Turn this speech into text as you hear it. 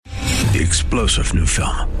The explosive new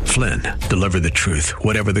film, Flynn, deliver the truth,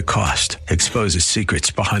 whatever the cost, exposes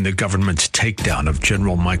secrets behind the government's takedown of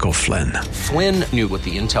General Michael Flynn. Flynn knew what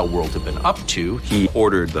the intel world had been up to. He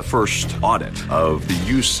ordered the first audit of the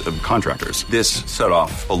use of contractors. This set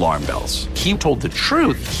off alarm bells. He told the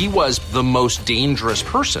truth. He was the most dangerous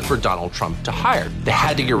person for Donald Trump to hire. They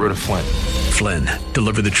had to get rid of Flynn. Flynn,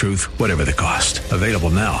 deliver the truth, whatever the cost. Available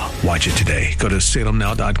now. Watch it today. Go to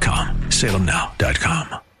salemnow.com.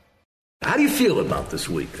 salemnow.com. How do you feel about this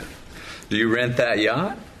weekend? Do you rent that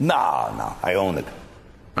yacht? No, I own it.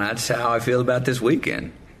 That's how I feel about this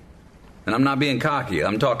weekend. And I'm not being cocky.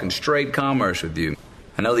 I'm talking straight commerce with you.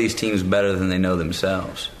 I know these teams better than they know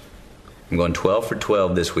themselves. I'm going 12 for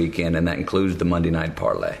 12 this weekend, and that includes the Monday night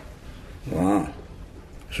parlay. Wow.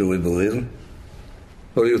 Should we believe him?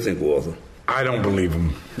 What do you think, Walter? I don't believe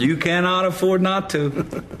him. You cannot afford not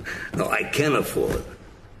to. No, I can afford it.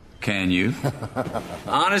 Can you?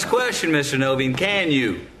 Honest question, Mr. Novine. Can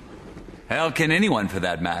you? Hell, can anyone for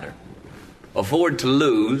that matter? Afford to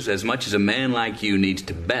lose as much as a man like you needs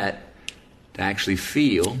to bet to actually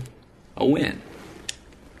feel a win.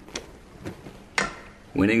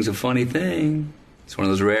 Winning's a funny thing. It's one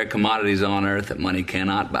of those rare commodities on earth that money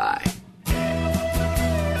cannot buy.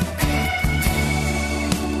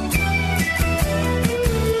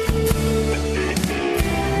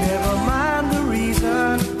 Never mind the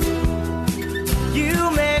reason.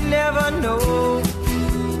 You may never know.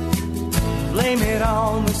 Blame it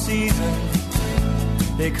on the season.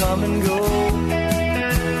 They come and go.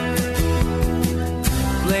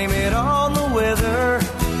 Blame it on the weather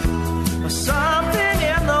or something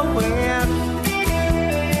in the wind.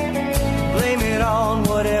 Blame it on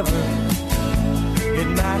whatever it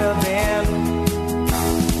might have been.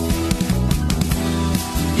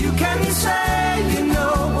 You can say you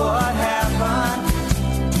know what happened.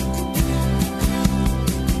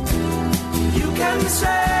 You can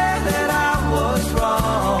say that I was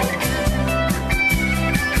wrong.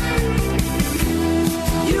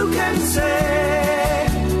 You can say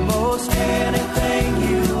most anything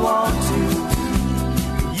you want to.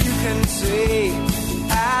 You can say,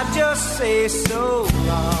 I just say so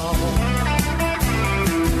long.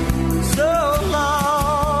 So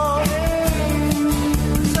long.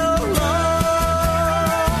 So long.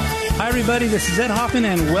 Hi, everybody. This is Ed Hoffman,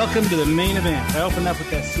 and welcome to the main event. I opened up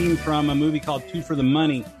with that scene from a movie called Two for the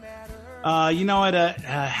Money. You know what?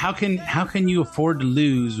 How can you afford to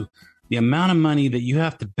lose the amount of money that you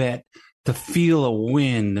have to bet to feel a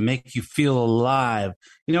win, to make you feel alive?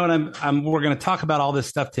 You know what? We're going to talk about all this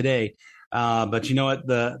stuff today. But you know what?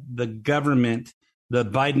 The government, the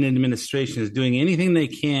Biden administration, is doing anything they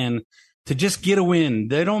can to just get a win.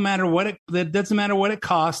 They don't matter what it doesn't matter what it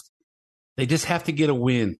costs. They just have to get a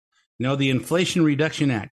win. You know, the Inflation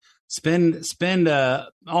Reduction Act, spend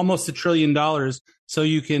almost $1 trillion so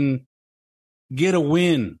you can get a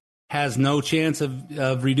win, has no chance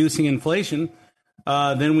of reducing inflation.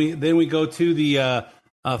 Then we go to the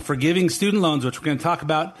forgiving student loans, which we're going to talk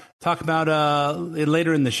about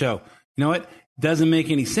later in the show. You know what? Doesn't make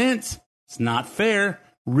any sense. It's not fair.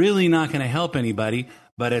 Really not going to help anybody.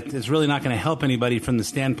 But it's really not going to help anybody from the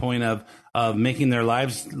standpoint of making their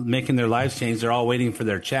lives change. They're all waiting for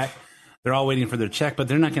their check. But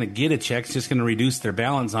they're not going to get a check. It's just going to reduce their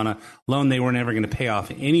balance on a loan they were never going to pay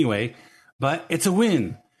off anyway. But it's a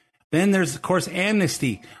win. Then there's, of course,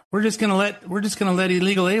 amnesty. We're just going to let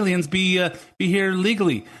illegal aliens be here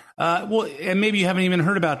legally. And maybe you haven't even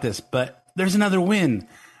heard about this, but there's another win.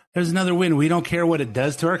 We don't care what it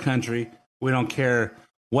does to our country. We don't care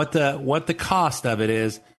what the cost of it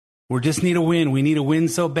is. We just need a win. We need a win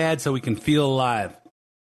so bad so we can feel alive.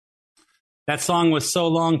 That song was So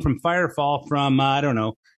Long from Firefall from,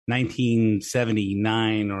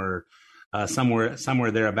 1979 or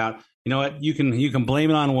somewhere thereabout. You know what? You can blame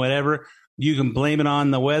it on whatever. You can blame it on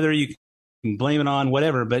the weather. You can blame it on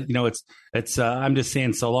whatever. But you know, it's. I'm just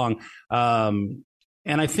saying so long. And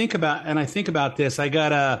I think about this. I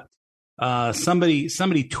got somebody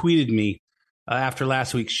tweeted me after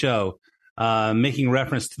last week's show, making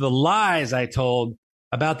reference to the lies I told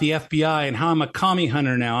about the FBI and how I'm a commie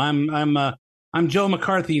hunter now. I'm Joe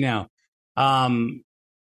McCarthy now. You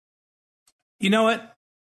know what?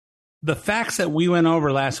 The facts that we went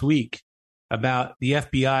over last week about the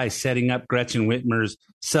FBI setting up Gretchen Whitmer's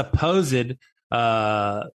supposed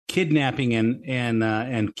kidnapping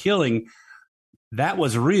and killing, that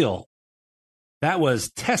was real. That was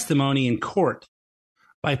testimony in court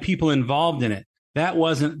by people involved in it. That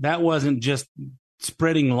wasn't just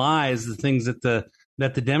spreading lies, the things that the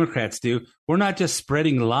Democrats do. We're not just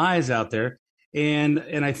spreading lies out there.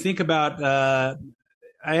 And I think about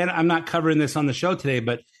I'm not covering this on the show today,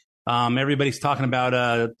 but Everybody's talking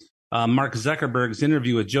about Mark Zuckerberg's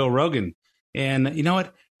interview with Joe Rogan. And you know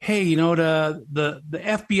what? Hey, you know what? The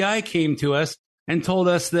FBI came to us and told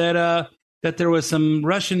us that there was some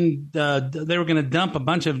Russian, they were going to dump a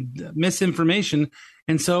bunch of misinformation.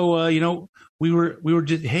 And so, we were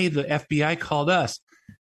just, hey, the FBI called us.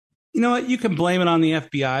 You know what? You can blame it on the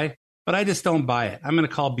FBI, but I just don't buy it. I'm going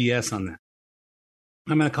to call BS on that.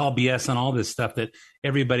 I'm going to call BS on all this stuff that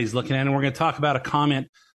everybody's looking at. And we're going to talk about a comment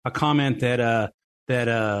that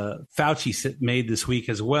Fauci made this week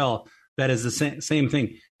as well. That is the same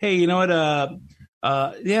thing. Hey, you know what? The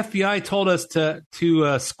FBI told us to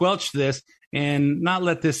squelch this and not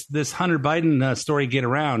let this Hunter Biden story get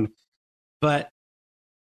around. But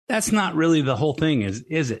that's not really the whole thing,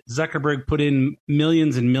 is it? Zuckerberg put in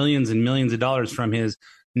millions and millions and millions of dollars from his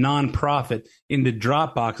nonprofit into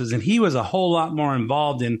drop boxes, and he was a whole lot more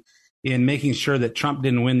involved in making sure that Trump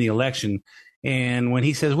didn't win the election. And when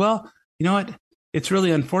he says, well, you know what? It's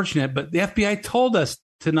really unfortunate, but the FBI told us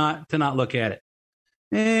to not look at it.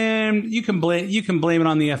 And you can blame it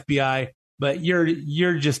on the FBI, but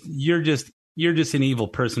you're just an evil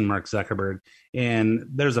person, Mark Zuckerberg, and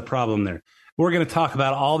there's a problem there. We're going to talk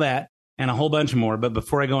about all that and a whole bunch more. But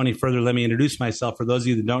before I go any further, let me introduce myself. For those of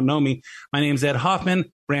you that don't know me, my name is Ed Hoffman,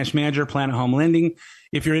 branch manager, Planet Home Lending.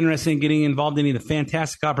 If you're interested in getting involved in any of the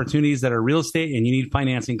fantastic opportunities that are real estate and you need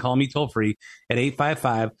financing, call me toll free at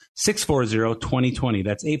 855-640-2020.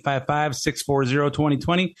 That's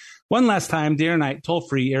 855-640-2020. One last time, day or night, toll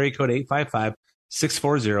free, area code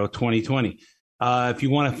 855-640-2020. If you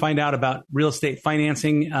want to find out about real estate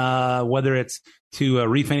financing, whether it's to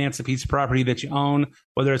refinance a piece of property that you own,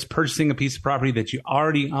 whether it's purchasing a piece of property that you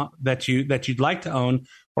already that you'd like to own,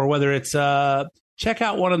 or whether it's check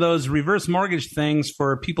out one of those reverse mortgage things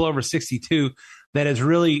for people over 62 that is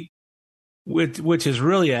really, which is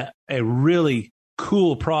really a really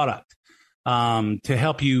cool product to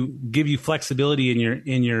help give you flexibility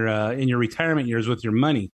in your retirement years with your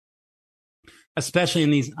money, especially in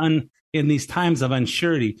these times of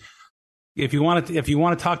unsurety. If you want to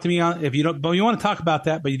talk to me you want to talk about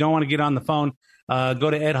that, but you don't want to get on the phone, go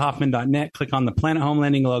to edhoffman.net, click on the Planet Home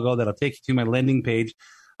Lending logo. That'll take you to my lending page.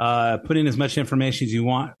 Put in as much information as you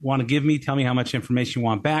want to give me. Tell me how much information you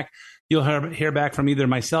want back. You'll hear back from either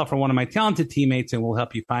myself or one of my talented teammates, and we'll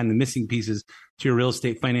help you find the missing pieces to your real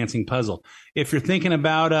estate financing puzzle. If you're thinking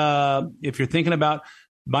about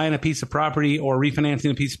buying a piece of property or refinancing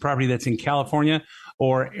a piece of property that's in California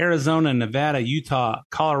or Arizona, Nevada, Utah,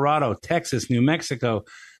 Colorado, Texas, New Mexico,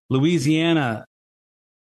 Louisiana,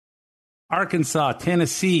 Arkansas,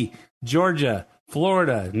 Tennessee, Georgia,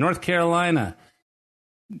 Florida, North Carolina,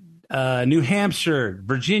 New Hampshire,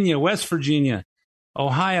 Virginia, West Virginia,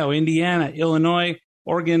 Ohio, Indiana, Illinois,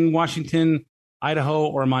 Oregon, Washington, Idaho,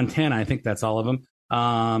 or Montana. I think that's all of them.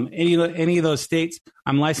 Any of those states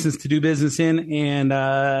I'm licensed to do business in. And,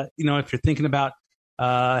 if you're thinking about,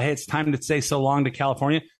 hey, it's time to say so long to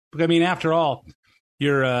California. But I mean, after all,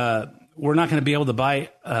 we're not going to be able to buy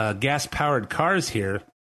gas powered cars here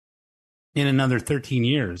in another 13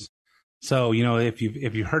 years. So, if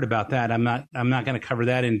you've heard about that, I'm not going to cover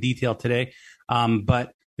that in detail today.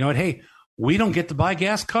 But you know what? Hey, we don't get to buy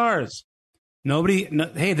gas cars.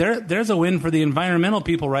 Hey, there's a win for the environmental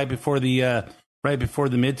people right before the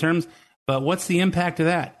midterms. But what's the impact of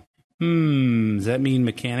that? Does that mean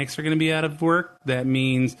mechanics are going to be out of work? That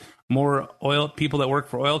means more people that work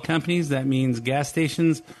for oil companies. That means gas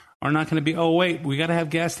stations are not going to be, oh, wait, we got to have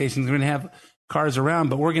gas stations. We're going to have cars around,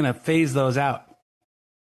 but we're going to phase those out.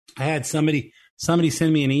 I had somebody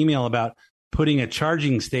send me an email about putting a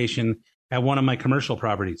charging station at one of my commercial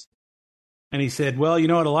properties. And he said, well, you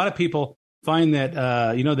know what? A lot of people find that,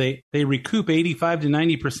 they recoup 85 to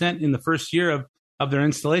 90% in the first year of their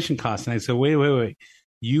installation costs. And I said, wait.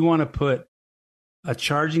 You want to put a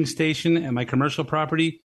charging station at my commercial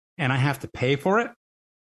property and I have to pay for it?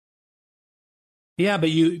 Yeah,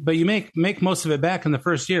 but you make most of it back in the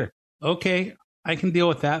first year. Okay, I can deal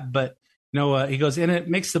with that. But he goes, and it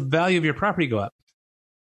makes the value of your property go up.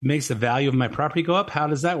 It makes the value of my property go up. How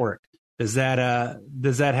does that work? Are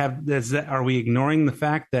we ignoring the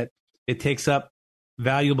fact that it takes up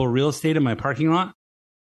valuable real estate in my parking lot?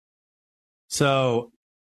 So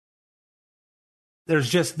there's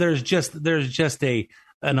just an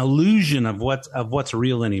illusion of what's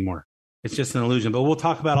real anymore. It's just an illusion. But we'll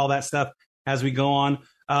talk about all that stuff as we go on.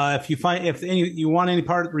 If you want any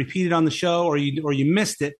part repeated on the show, or you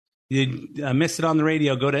missed it, you missed it on the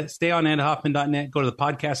radio, stay on edhoffman.net, go to the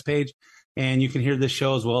podcast page, and you can hear this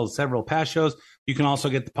show as well as several past shows. You can also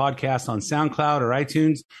get the podcast on SoundCloud or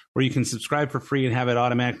iTunes, where you can subscribe for free and have it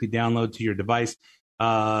automatically download to your device.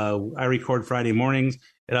 I record Friday mornings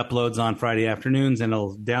It uploads on Friday afternoons, and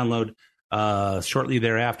it'll download shortly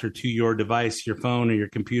thereafter to your device, your phone, or your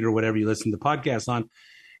computer, whatever you listen to podcasts on.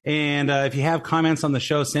 And if you have comments on the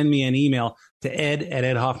show, send me an email to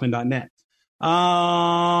ed@edhoffman.net.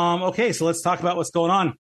 Okay, so let's talk about what's going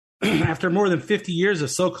on. After more than 50 years of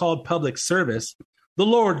so-called public service, the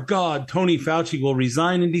Lord God, Tony Fauci, will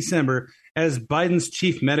resign in December as Biden's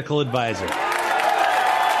chief medical advisor.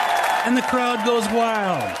 And the crowd goes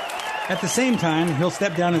wild. At the same time, he'll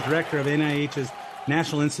step down as director of NIH's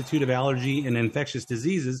National Institute of Allergy and Infectious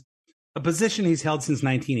Diseases, a position he's held since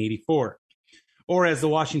 1984. Or as the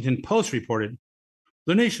Washington Post reported,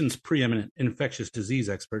 the nation's preeminent infectious disease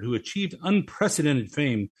expert who achieved unprecedented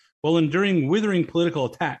fame while enduring withering political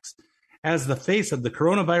attacks as the face of the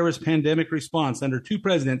coronavirus pandemic response under two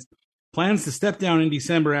presidents plans to step down in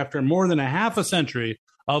December after more than a half a century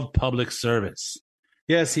of public service.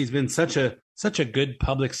 Yes, he's been such a good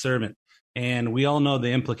public servant, and we all know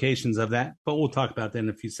the implications of that, but we'll talk about that in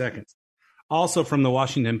a few seconds. Also from the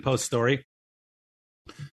Washington Post story,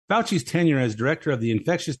 Fauci's tenure as director of the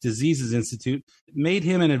Infectious Diseases Institute made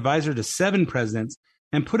him an advisor to 7 presidents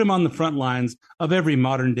and put him on the front lines of every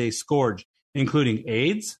modern-day scourge, including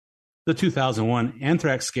AIDS, the 2001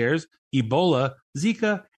 anthrax scares, Ebola,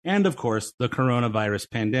 Zika, and, of course, the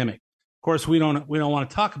coronavirus pandemic. Of course, we don't want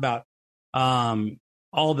to talk about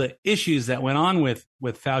all the issues that went on with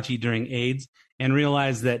Fauci during AIDS, and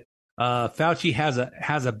realize that Fauci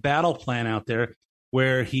has a battle plan out there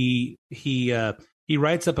where he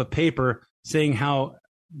writes up a paper saying how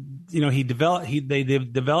they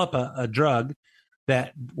develop a drug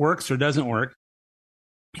that works or doesn't work.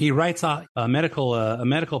 He writes a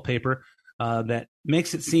medical paper that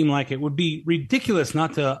makes it seem like it would be ridiculous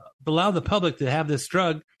not to allow the public to have this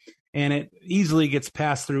drug, and it easily gets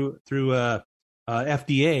passed through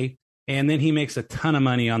FDA, and then he makes a ton of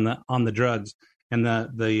money on the drugs and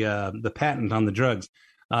the patent on the drugs.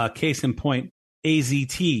 Case in point,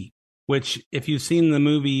 AZT, which if you've seen the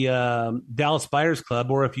movie Dallas Buyers Club,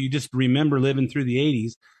 or if you just remember living through the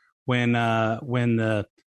 80s when the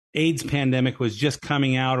AIDS pandemic was just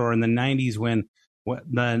coming out, or in the 90s when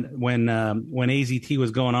AZT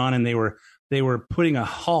was going on, and they were putting a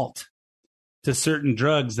halt to certain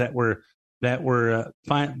drugs that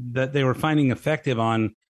they were finding effective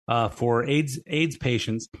on for AIDS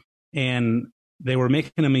patients, and they were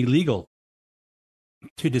making them illegal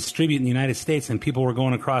to distribute in the United States, and people were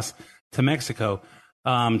going across to Mexico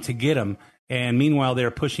to get them. And meanwhile,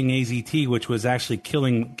 they're pushing AZT, which was actually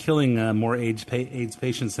killing more AIDS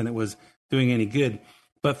patients than it was doing any good.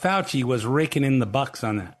 But Fauci was raking in the bucks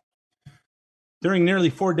on that. During nearly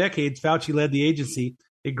 4 decades, Fauci led the agency.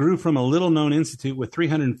 It grew from a little-known institute with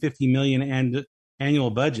 $350 million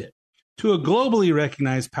annual budget to a globally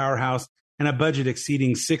recognized powerhouse and a budget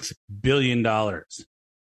exceeding $6 billion.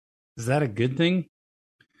 Is that a good thing?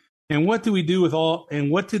 And what do they do with all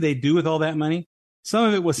that money? Some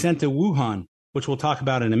of it was sent to Wuhan, which we'll talk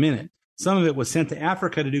about in a minute. Some of it was sent to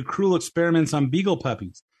Africa to do cruel experiments on beagle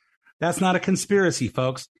puppies. That's not a conspiracy,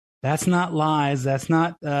 folks. That's not lies. That's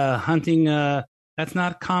not hunting. That's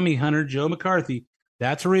not commie hunter Joe McCarthy.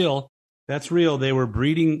 That's real. That's real. They were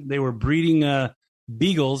breeding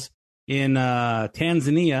beagles in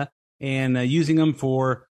Tanzania and using them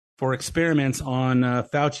for experiments on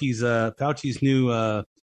Fauci's new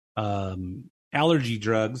allergy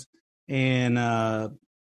drugs, and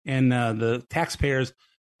the taxpayers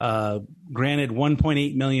granted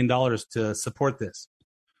 $1.8 million to support this.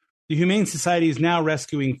 The Humane Society is now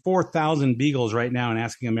rescuing 4,000 beagles right now and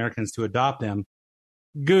asking Americans to adopt them.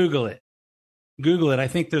 Google it. I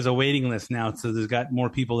think there's a waiting list now, so there's got more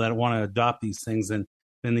people that want to adopt these things than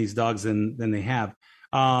these dogs than they have.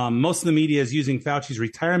 Most of the media is using Fauci's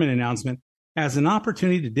retirement announcement as an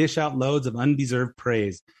opportunity to dish out loads of undeserved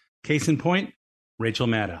praise. Case in point, Rachel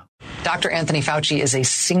Maddow. Dr. Anthony Fauci is a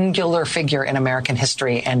singular figure in American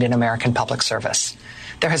history and in American public service.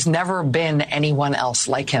 There has never been anyone else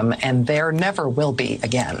like him, and there never will be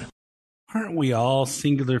again. Aren't we all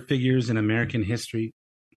singular figures in American history?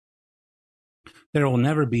 There'll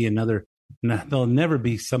never be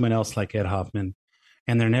someone else like Ed Hoffman,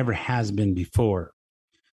 and there never has been before.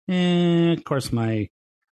 And of course, some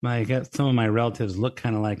of my relatives look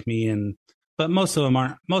kind of like me, but most of them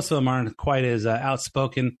aren't. Most of them aren't quite as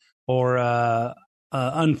outspoken or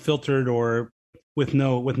unfiltered or with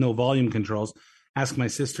no volume controls. Ask my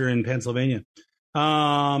sister in Pennsylvania.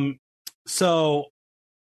 So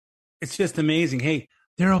it's just amazing. Hey,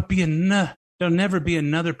 there'll never be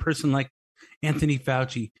another person like Anthony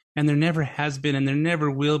Fauci, and there never has been, and there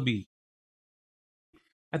never will be.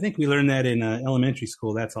 I think we learned that in elementary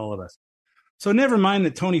school. That's all of us. So never mind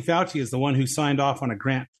that Tony Fauci is the one who signed off on a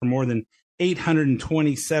grant for more than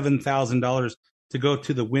 $827,000 to go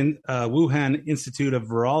to the Wuhan Institute of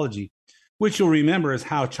Virology, which you'll remember is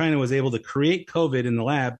how China was able to create COVID in the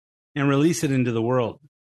lab and release it into the world.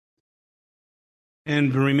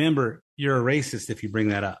 And remember, you're a racist if you bring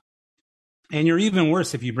that up. And you're even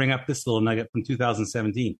worse if you bring up this little nugget from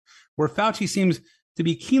 2017, where Fauci seems to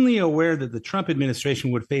be keenly aware that the Trump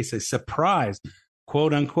administration would face a surprise,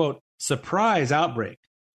 quote unquote, surprise outbreak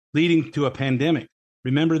leading to a pandemic.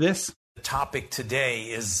 Remember this? The topic today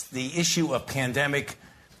is the issue of pandemic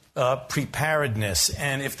preparedness.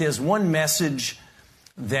 And if there's one message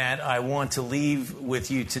that I want to leave with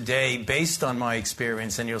you today, based on my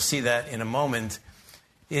experience, and you'll see that in a moment,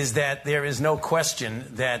 is that there is no question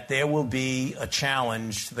that there will be a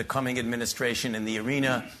challenge to the coming administration in the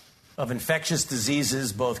arena of infectious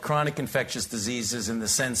diseases, both chronic infectious diseases in the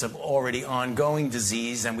sense of already ongoing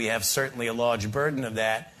disease, and we have certainly a large burden of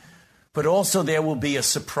that, but also there will be a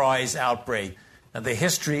surprise outbreak. Now, the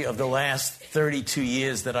history of the last 32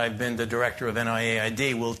 years that I've been the director of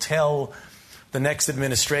NIAID will tell the next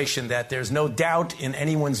administration that there's no doubt in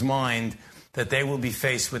anyone's mind that they will be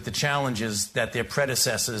faced with the challenges that their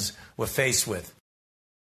predecessors were faced with.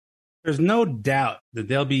 There's no doubt that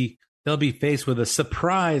they'll be faced with a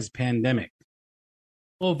surprise pandemic.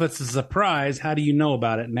 Well, if it's a surprise, how do you know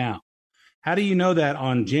about it now? How do you know that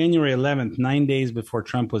on January 11th, 9 days before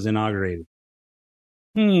Trump was inaugurated?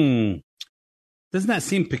 Doesn't that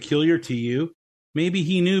seem peculiar to you? Maybe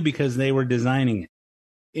he knew because they were designing it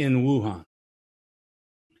in Wuhan.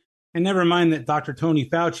 And never mind that Dr. Tony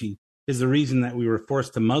Fauci is the reason that we were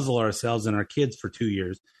forced to muzzle ourselves and our kids for 2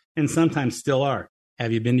 years, and sometimes still are.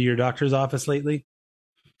 Have you been to your doctor's office lately?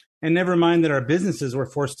 And never mind that our businesses were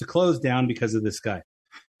forced to close down because of this guy.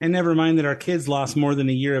 And never mind that our kids lost more than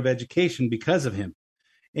a year of education because of him.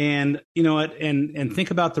 And you know what? And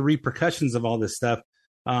think about the repercussions of all this stuff.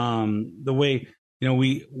 The way,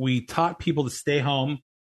 we taught people to stay home.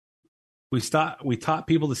 We taught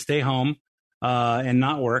people to stay home and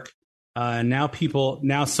not work. Now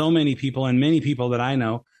so many people, and many people that I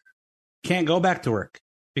know, can't go back to work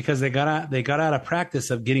because they got out of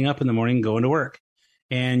practice of getting up in the morning and going to work.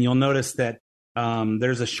 And you'll notice that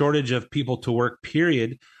there's a shortage of people to work,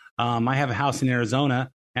 period. I have a house in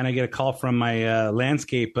Arizona, and I get a call from my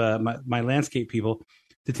landscape people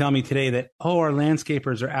to tell me today that, our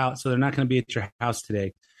landscapers are out, so they're not going to be at your house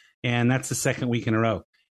today. And that's the second week in a row.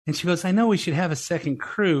 And she goes, I know we should have a second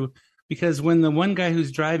crew, because when the one guy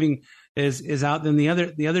who's driving is out, then the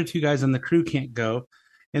other two guys on the crew can't go.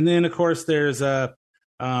 And then, of course, there's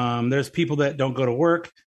people that don't go to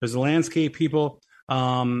work. There's the landscape people.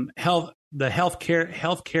 Healthcare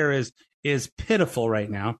is pitiful right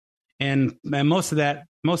now, and most of that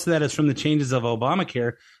is from the changes of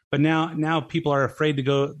Obamacare. But now people are afraid to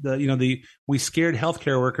go. We scared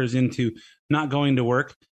healthcare workers into not going to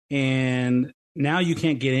work, and now you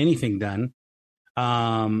can't get anything done.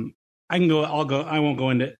 I won't go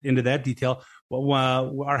into that detail.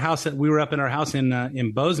 Our house, we were up in our house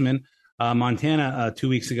in Bozeman, Montana, 2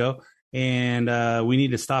 weeks ago. And we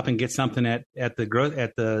need to stop and get something at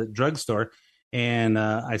the drugstore. And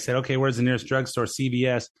I said, okay, where's the nearest drugstore?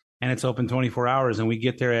 CVS, and it's open 24 hours. And we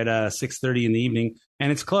get there at 6:30 in the evening,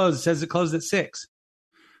 and it's closed. It says it closed at 6.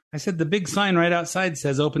 I said, the big sign right outside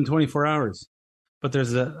says open 24 hours, but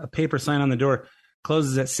there's a paper sign on the door,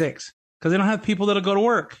 closes at 6, because they don't have people that'll go to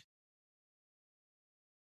work.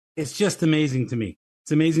 It's just amazing to me.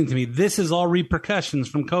 It's amazing to me. This is all repercussions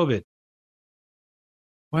from COVID.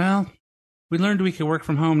 Well, we learned we could work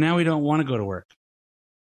from home. Now we don't want to go to work.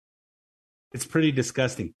 It's pretty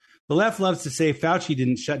disgusting. The left loves to say Fauci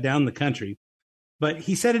didn't shut down the country, but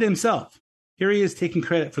he said it himself. Here he is taking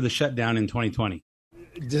credit for the shutdown in 2020.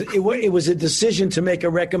 It was a decision to make a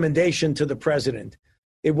recommendation to the president.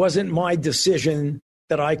 It wasn't my decision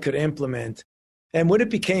that I could implement. And when it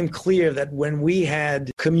became clear that when we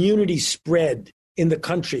had community spread in the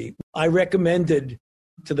country, I recommended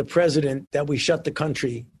to the president that we shut the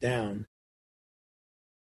country down.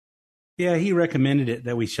 Yeah, he recommended it,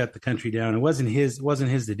 that we shut the country down. It wasn't his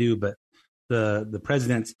to do, but the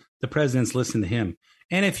president's listened to him.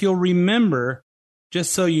 And if you'll remember,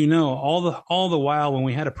 just so you know, all the while when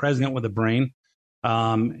we had a president with a brain,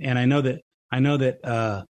 and I know that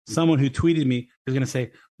someone who tweeted me is going to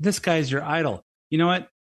say, this guy's your idol. You know what?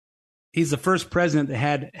 He's the first president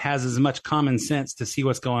that has as much common sense to see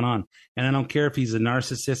what's going on. And I don't care if he's a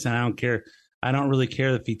narcissist, and I don't really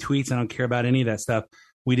care if he tweets. I don't care about any of that stuff.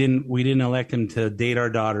 We didn't elect him to date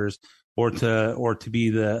our daughters or to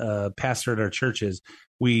be the pastor at our churches.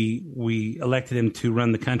 We elected him to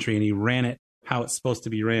run the country, and he ran it how it's supposed to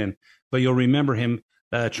be ran. But you'll remember him,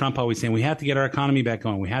 Trump, always saying, we have to get our economy back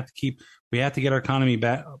going. We have to get our economy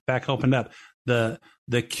back opened up.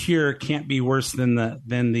 The cure can't be worse than the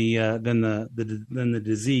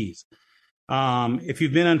disease. If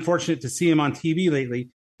you've been unfortunate to see him on TV lately,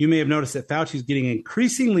 you may have noticed that Fauci's getting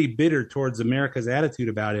increasingly bitter towards America's attitude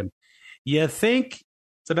about him. You think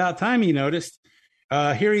it's about time he noticed?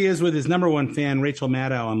 Here he is with his number one fan, Rachel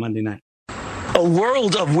Maddow, on Monday night. A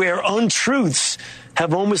world of where untruths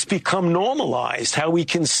have almost become normalized, how we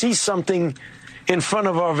can see something in front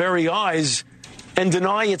of our very eyes and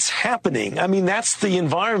deny it's happening. I mean, that's the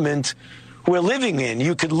environment we're living in.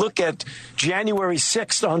 You could look at January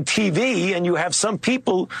 6th on TV and you have some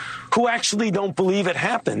people who actually don't believe it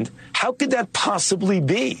happened. How could that possibly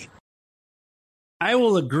be? I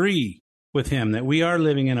will agree with him that we are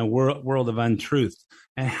living in a world of untruth.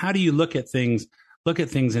 And how do you look at things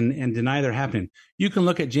and deny they're happening? You can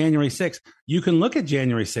look at January 6th. You can look at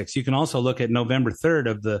January 6th. You can also look at November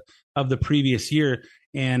 3rd of the previous year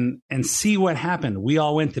and see what happened. We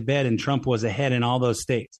all went to bed and Trump was ahead in all those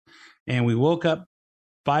states. And we woke up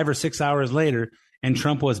 5 or 6 hours later and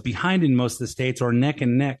Trump was behind in most of the states, or neck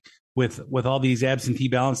and neck with all these absentee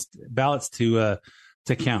ballots to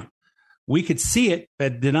count. We could see it,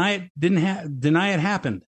 but deny it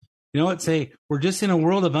happened. You know what? Say we're just in a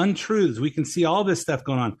world of untruths. We can see all this stuff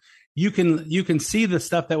going on. You can see the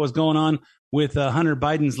stuff that was going on with Hunter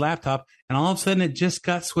Biden's laptop, and all of a sudden it just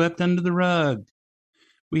got swept under the rug.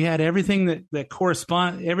 We had everything that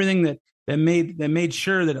correspond, everything that made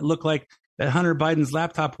sure that it looked like that Hunter Biden's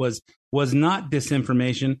laptop was not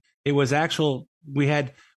disinformation. It was actual. We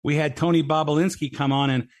had Tony Bobolinsky come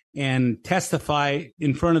on and testify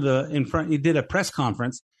in front. He did a press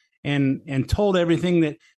conference and told everything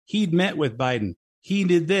that he'd met with Biden. He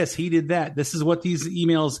did this. He did that. This is what these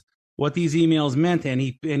emails meant, and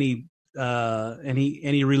he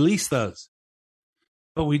released those.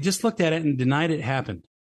 But we just looked at it and denied it happened.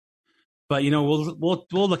 But we'll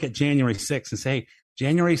look at January 6th and say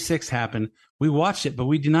January 6th happened. We watched it, but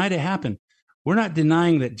we denied it happened. We're not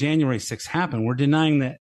denying that January 6th happened. We're denying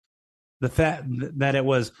that the fact that it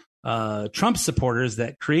was Trump supporters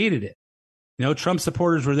that created it. Trump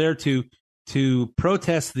supporters were there to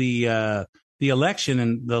protest the election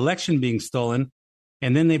and the election being stolen,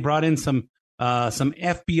 and then they brought in some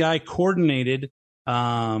FBI coordinated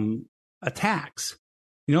attacks.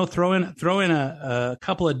 Throw in a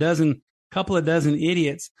couple of dozen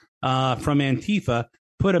idiots from Antifa,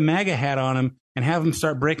 put a MAGA hat on them, and have them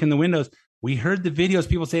start breaking the windows. We heard the videos,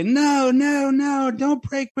 people saying, no, don't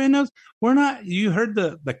break windows. We're not. You heard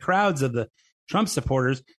the crowds of the Trump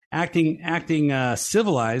supporters acting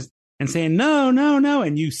civilized and saying, no.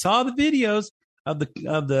 And you saw the videos of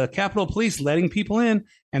the Capitol Police letting people in,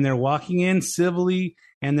 and they're walking in civilly,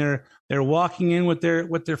 and they're walking in with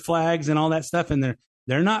their flags and all that stuff. And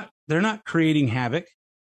they're not creating havoc.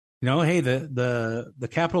 Hey, the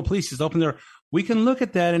Capitol Police just opened their. We can look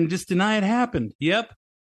at that and just deny it happened. Yep.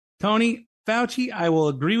 Tony Fauci, I will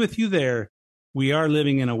agree with you there. We are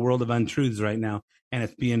living in a world of untruths right now, and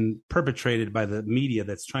it's being perpetrated by the media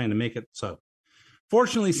that's trying to make it so.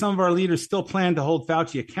 Fortunately, some of our leaders still plan to hold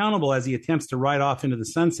Fauci accountable as he attempts to ride off into the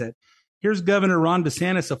sunset. Here's Governor Ron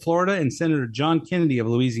DeSantis of Florida and Senator John Kennedy of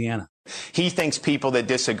Louisiana. He thinks people that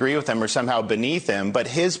disagree with him are somehow beneath him, but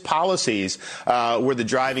his policies were the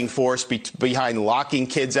driving force behind locking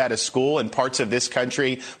kids out of school in parts of this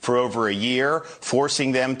country for over a year,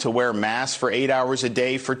 forcing them to wear masks for 8 hours a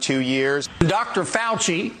day for 2 years. Dr.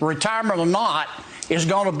 Fauci, retirement or not, is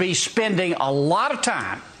going to be spending a lot of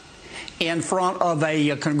time in front of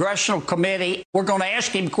a congressional committee. We're going to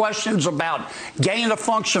ask him questions about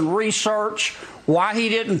gain-of-function research, why he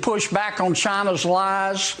didn't push back on China's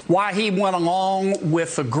lies, why he went along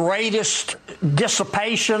with the greatest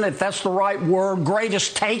dissipation, if that's the right word,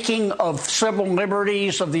 greatest taking of civil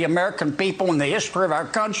liberties of the American people in the history of our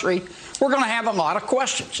country. We're going to have a lot of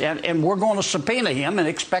questions, and we're going to subpoena him and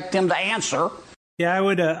expect him to answer. Yeah,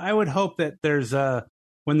 I would hope that there's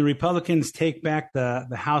when the Republicans take back the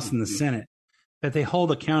House and the Senate, that they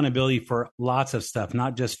hold accountability for lots of stuff,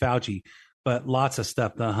 not just Fauci, but lots of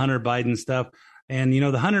stuff, the Hunter Biden stuff. And,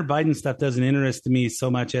 the Hunter Biden stuff doesn't interest me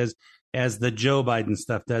so much as the Joe Biden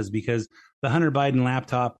stuff does, because the Hunter Biden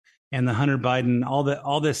laptop and the Hunter Biden,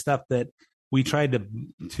 all this stuff that we tried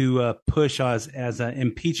to push as an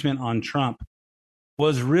impeachment on Trump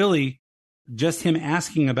was really just him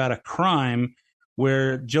asking about a crime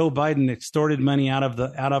where Joe Biden extorted money out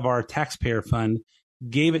of our taxpayer fund,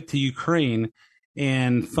 gave it to Ukraine,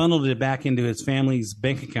 and funneled it back into his family's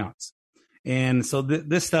bank accounts. And so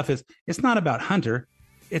this stuff it's not about Hunter.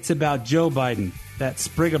 It's about Joe Biden, that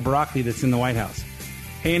sprig of broccoli that's in the White House.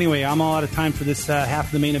 Hey, anyway, I'm all out of time for this half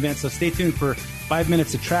of the main event, so stay tuned for 5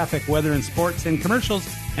 minutes of traffic, weather, and sports and commercials,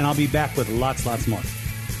 and I'll be back with lots more.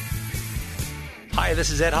 Hi, this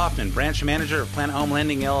is Ed Hoffman, branch manager of Planet Home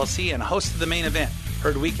Lending LLC and host of the main event,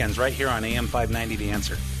 heard weekends right here on AM 590 The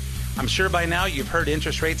Answer. I'm sure by now you've heard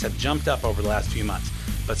interest rates have jumped up over the last few months,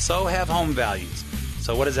 but so have home values.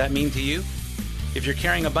 So what does that mean to you? If you're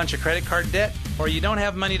carrying a bunch of credit card debt, or you don't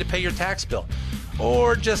have money to pay your tax bill,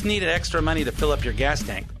 or just needed extra money to fill up your gas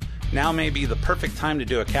tank, now may be the perfect time to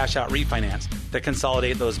do a cash-out refinance to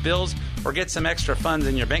consolidate those bills or get some extra funds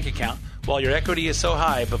in your bank account while your equity is so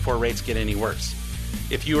high before rates get any worse.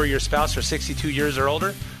 If you or your spouse are 62 years or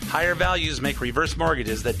older, higher values make reverse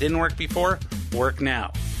mortgages that didn't work before work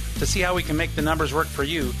now. To see how we can make the numbers work for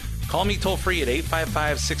you, call me toll-free at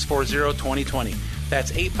 855-640-2020.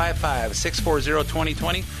 That's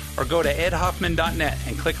 855-640-2020, or go to edhoffman.net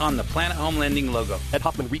and click on the Planet Home Lending logo. Ed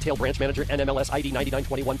Hoffman, Retail Branch Manager, NMLS ID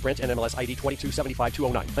 9921, Branch NMLS ID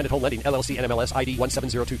 2275209. Planet Home Lending, LLC, NMLS ID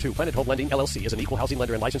 17022. Planet Home Lending, LLC is an equal housing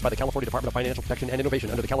lender and licensed by the California Department of Financial Protection and Innovation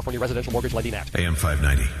under the California Residential Mortgage Lending Act. AM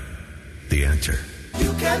 590, The Answer.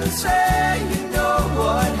 You can say you know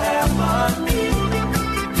what happened.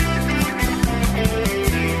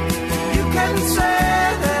 You can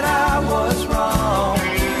say that I was wrong.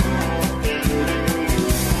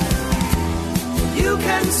 You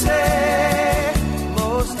can say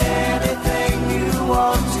most anything you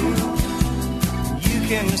want to. You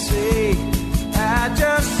can say, I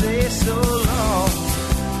just say so long.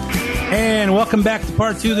 And welcome back to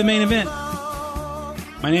part 2 of the main event.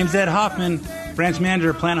 My name's Ed Hoffman, branch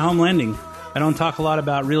manager of Planet Home Lending. I don't talk a lot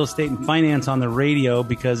about real estate and finance on the radio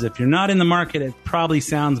because if you're not in the market, it probably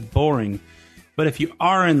sounds boring. But if you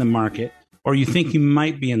are in the market, or you think you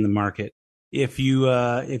might be in the market, if you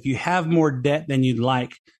have more debt than you'd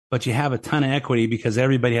like, but you have a ton of equity because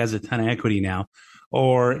everybody has a ton of equity now,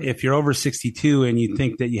 or if you're over 62 and you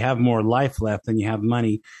think that you have more life left than you have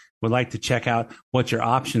money, would like to check out what your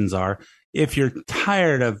options are. If you're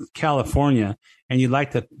tired of California and you'd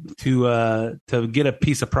like to get a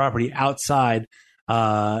piece of property outside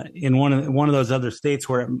in one of those other states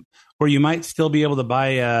where you might still be able to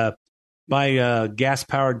buy gas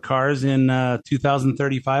powered cars in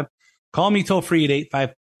 2035, call me toll free at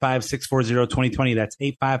 855-640-2020. That's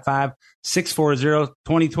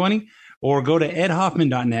 855-640-2020, or go to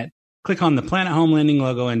edhoffman.net, click on the Planet Home Lending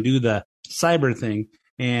logo and do the cyber thing,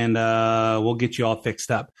 and we'll get you all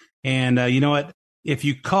fixed up. And you know what? If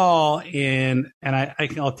you call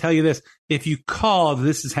I'll tell you this, if you call,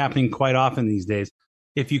 this is happening quite often these days.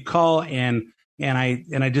 If you call and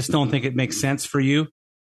I just don't think it makes sense for you,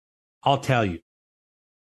 I'll tell you.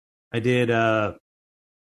 I've been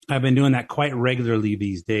doing that quite regularly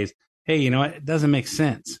these days. Hey, you know what? It doesn't make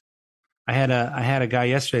sense. I had a guy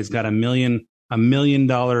yesterday who's got $1 million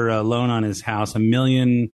loan on his house, just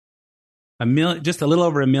a little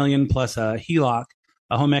over $1 million plus a HELOC,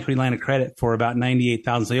 a home equity line of credit for about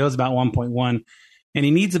 $98,000. So he owes about 1.1, and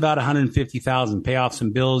he needs about $150,000, pay off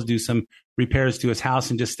some bills, do some repairs to his house,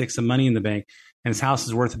 and just stick some money in the bank. And his house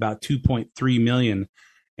is worth about $2.3 million.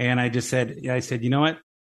 And I said, you know what?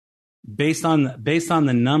 Based on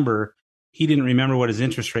the number, he didn't remember what his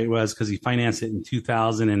interest rate was because he financed it in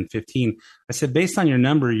 2015. I said, based on your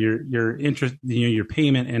number, your interest, your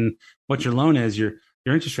payment, and what your loan is, your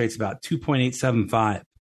interest rate's about 2.875.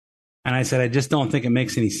 And I said, I just don't think it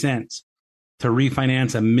makes any sense to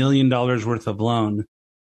refinance $1 million worth of loan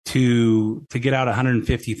to get out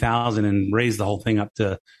 $150,000 and raise the whole thing up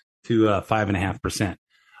to 5.5%.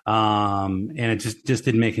 And it just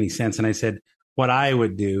didn't make any sense. And I said, what I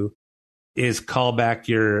would do is call back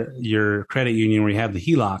your credit union where you have the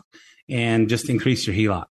HELOC and just increase your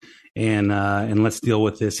HELOC. And let's deal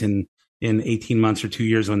with this in 18 months or 2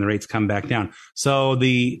 years when the rates come back down. So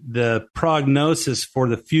the prognosis for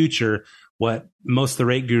the future, what most of the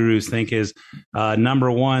rate gurus think is, number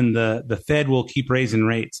one, the Fed will keep raising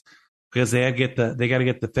rates because they got to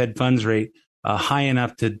get the Fed funds rate high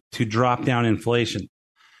enough to drop down inflation.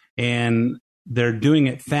 And they're doing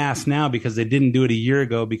it fast now because they didn't do it a year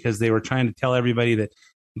ago because they were trying to tell everybody that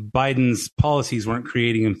Biden's policies weren't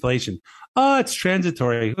creating inflation. Oh, it's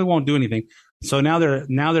transitory. It won't do anything. So now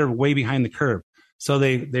they're way behind the curve. So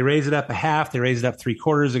they raise it up a half. They raise it up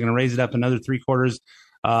 3/4. They're going to raise it up another 3/4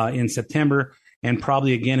 in September and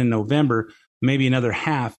probably again in November, maybe another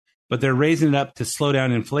half. But they're raising it up to slow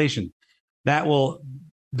down inflation. That will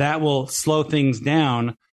slow things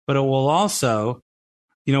down, but it will also,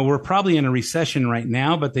 we're probably in a recession right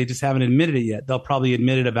now, but they just haven't admitted it yet. They'll probably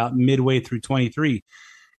admit it about midway through 23,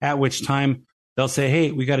 at which time they'll say,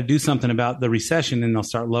 hey, we got to do something about the recession, and they'll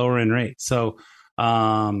start lowering rates. So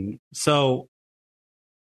the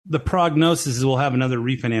prognosis is we'll have another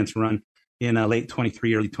refinance run in late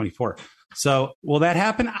 23, early 24. So will that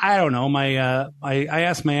happen? I don't know. I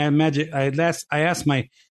asked my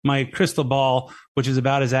crystal ball, which is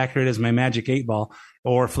about as accurate as my magic 8-ball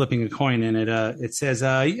or flipping a coin, and it says,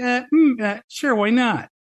 sure, why not?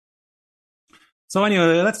 So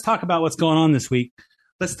anyway, let's talk about what's going on this week.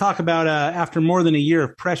 Let's talk about after more than a year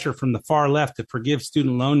of pressure from the far left to forgive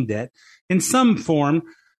student loan debt in some form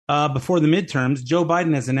before the midterms, Joe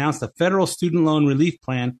Biden has announced a federal student loan relief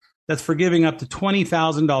plan that's forgiving up to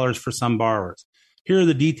 $20,000 for some borrowers. Here are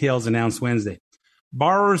the details announced Wednesday.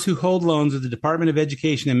 Borrowers who hold loans with the Department of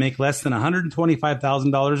Education and make less than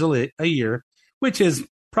 $125,000 a year, which is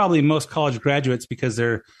probably most college graduates because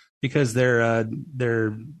their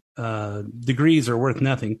degrees are worth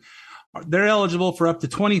nothing, they're eligible for up to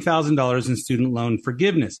 $20,000 in student loan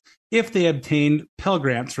forgiveness if they obtained Pell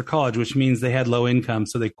Grants for college, which means they had low income,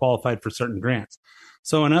 so they qualified for certain grants.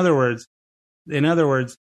 So in other words,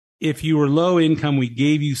 if you were low income, we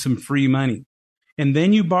gave you some free money, and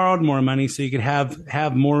then you borrowed more money so you could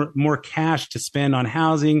have more cash to spend on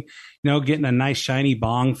housing, getting a nice shiny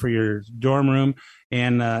bong for your dorm room,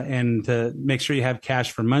 and to make sure you have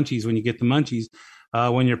cash for munchies when you get the munchies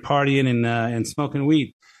when you're partying and smoking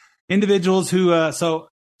weed. Individuals who so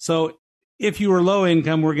if you were low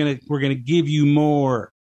income, we're gonna give you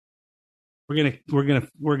more. We're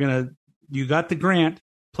gonna you got the grant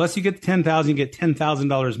plus you get the $10,000, you get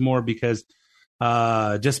 $10,000 more because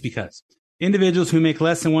just because. Individuals who make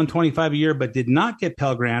less than $125 a year but did not get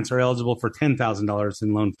Pell Grants are eligible for $10,000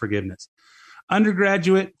 in loan forgiveness.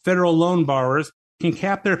 Undergraduate federal loan borrowers can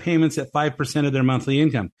cap their payments at 5% of their monthly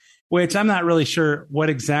income, which I'm not really sure what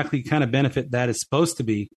exactly kind of benefit that is supposed to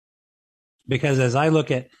be. Because as I look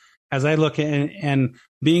at and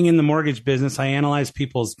being in the mortgage business, I analyze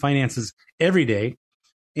people's finances every day.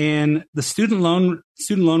 And the student loan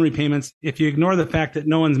repayments, if you ignore the fact that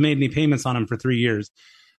no one's made any payments on them for 3 years,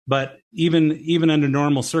 but even under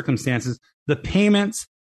normal circumstances, the payments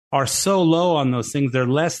are so low on those things, they're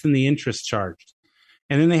less than the interest charged.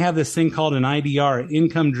 And then they have this thing called an IDR,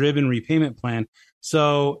 income-driven repayment plan.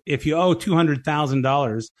 So if you owe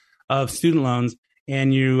 $200,000 of student loans,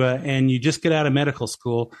 and you just get out of medical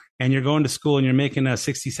school and you're going to school and you're making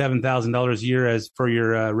 $67,000 a year as for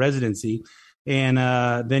your residency, and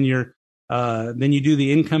then you do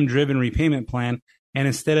the income driven repayment plan, and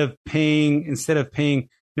instead of paying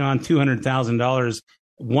on $200,000,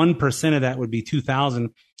 1% of that would be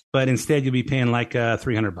 $2,000, but instead you'll be paying like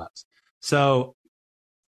 $300. So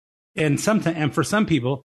and for some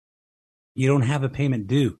people you don't have a payment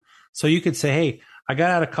due, so you could say, hey, I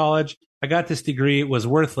got out of college, I got this degree, it was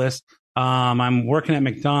worthless. I'm working at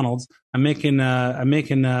McDonald's. I'm making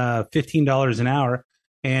 $15 an hour,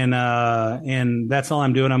 and that's all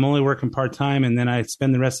I'm doing. I'm only working part time, and then I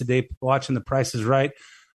spend the rest of the day watching The Price is Right,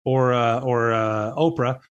 or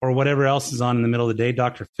Oprah, or whatever else is on in the middle of the day,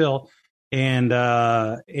 Dr. Phil, and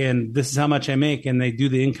this is how much I make. And they do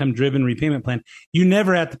the income driven repayment plan. You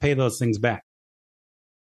never have to pay those things back.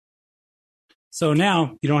 So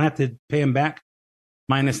now you don't have to pay them back,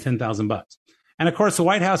 minus $10,000. And of course, the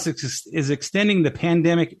White House is extending the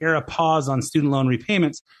pandemic era pause on student loan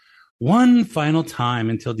repayments one final time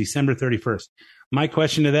until December 31st. My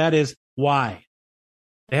question to that is, why?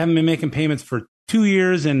 They haven't been making payments for 2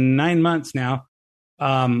 years and 9 months now.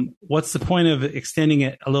 What's the point of extending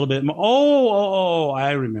it a little bit more? Oh,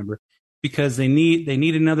 I remember. Because they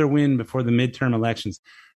need another win before the midterm elections.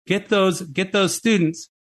 Get those students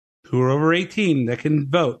who are over 18 that can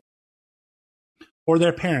vote, or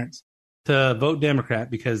their parents, to vote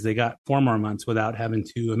Democrat because they got 4 more months without having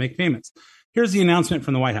to make payments. Here's the announcement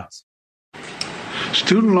from the White House.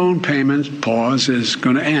 Student loan payments pause is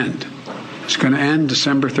going to end. It's going to end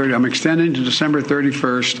December 30th. I'm extending to December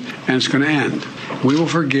 31st, and it's going to end. We will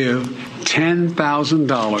forgive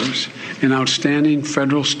 $10,000 in outstanding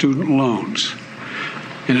federal student loans.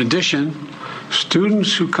 In addition,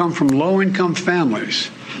 students who come from low-income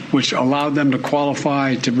families, which allowed them to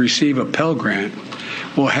qualify to receive a Pell Grant,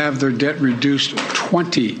 will have their debt reduced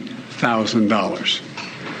 $20,000.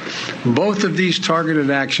 Both of these targeted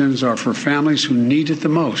actions are for families who need it the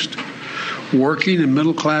most. Working and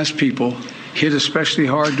middle-class people hit especially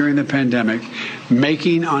hard during the pandemic,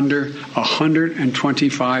 making under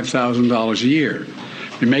 $125,000 a year.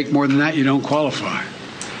 If you make more than that, you don't qualify.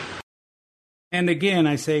 And again,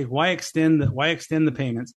 I say, why extend the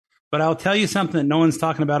payments? But I'll tell you something that no one's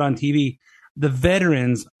talking about on TV. The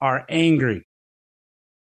veterans are angry.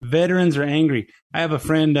 Veterans are angry. I have a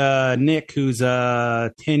friend, Nick, who's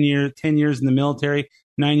 10 years in the military,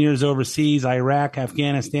 9 years overseas, Iraq,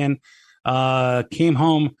 Afghanistan. Came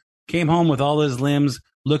home with all his limbs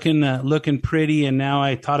looking pretty, and now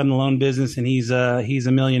I taught him the loan business, and he's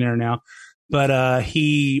a millionaire now. But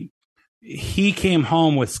he came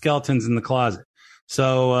home with skeletons in the closet.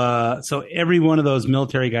 So every one of those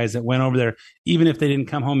military guys that went over there, even if they didn't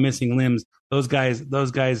come home missing limbs, those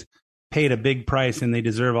guys paid a big price, and they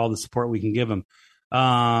deserve all the support we can give them.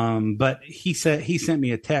 But he sent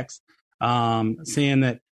me a text saying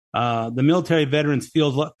that the military veterans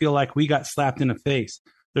feel like we got slapped in the face.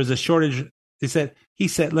 There's a shortage. He said,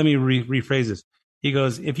 let me rephrase this. He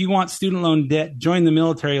goes, if you want student loan debt, join the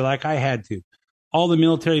military like I had to. All the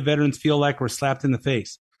military veterans feel like we're slapped in the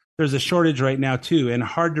face. There's a shortage right now, too, and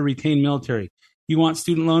hard to retain military. You want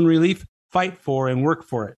student loan relief? Fight for and work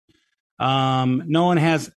for it. No one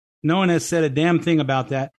has said a damn thing about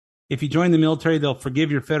that. If you join the military, they'll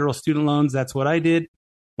forgive your federal student loans. That's what I did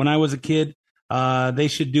when I was a kid. They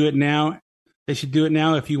should do it now.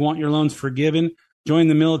 If you want your loans forgiven, join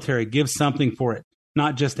the military. Give something for it,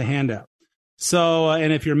 not just a handout. So,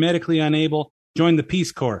 and if you're medically unable, join the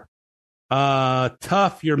Peace Corps.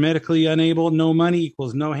 Tough, you're medically unable. No money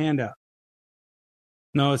equals no handout.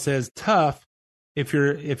 No, it says tough. If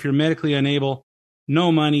you're medically unable,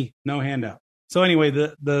 no money, no handout. So anyway,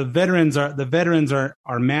 the veterans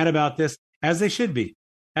are mad about this, as they should be.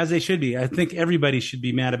 I think everybody should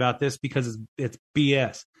be mad about this because it's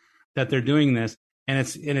BS that they're doing this, and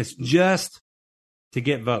it's just to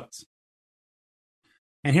get votes.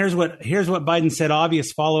 And here's what Biden said.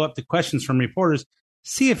 Obvious follow up to questions from reporters.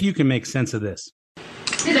 See if you can make sense of this.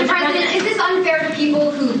 Mr. President, is this unfair to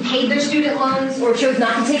people who paid their student loans or chose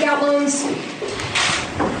not to take out loans?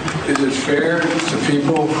 Is it fair to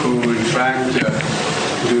people who, in fact,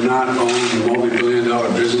 do not own multi-billion-dollar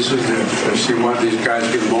businesses to see why these guys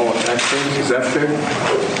get more tax breaks? Is that fair?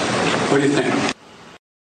 What do you think?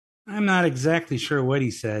 I'm not exactly sure what he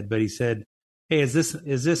said, but he said, "Hey, is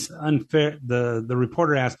this unfair?" The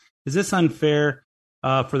reporter asked, "Is this unfair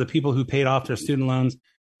for the people who paid off their student loans?"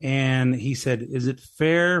 And he said, "Is it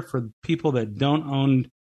fair for people that don't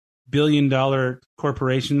own billion-dollar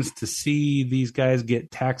corporations to see these guys get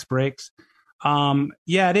tax breaks?"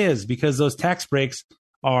 Yeah, it is, because those tax breaks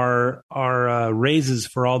are raises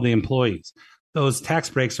for all the employees. Those tax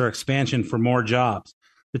breaks are expansion for more jobs.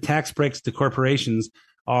 The tax breaks to corporations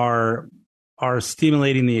are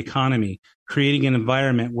stimulating the economy, creating an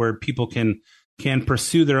environment where people can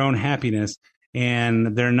pursue their own happiness,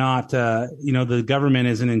 and they're not, the government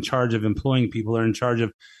isn't in charge of employing people. They're in charge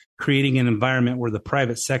of creating an environment where the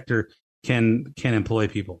private sector can employ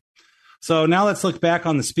people. So now let's look back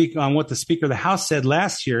on what the Speaker of the House said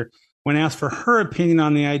last year when asked for her opinion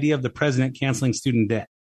on the idea of the president canceling student debt.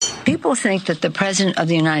 People think that the President of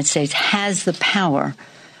the United States has the power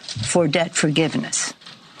for debt forgiveness.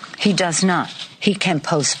 He does not. He can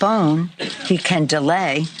postpone, he can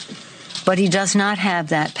delay, but he does not have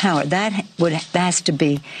that power. That has to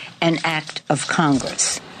be an act of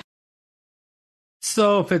Congress.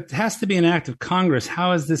 So if it has to be an act of Congress,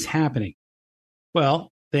 how is this happening?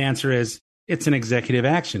 Well, the answer is it's an executive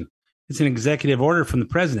action. It's an executive order from the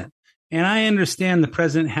president. And I understand the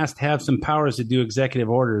president has to have some powers to do executive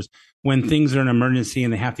orders when things are an emergency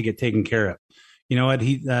and they have to get taken care of. You know what?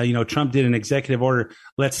 Trump did an executive order.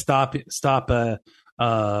 Let's stop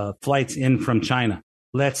flights in from China.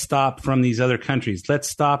 Let's stop from these other countries. Let's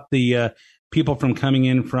stop the people from coming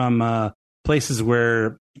in from places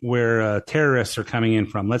where terrorists are coming in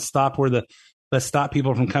from. Let's stop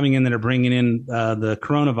people from coming in that are bringing in the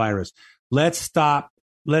coronavirus.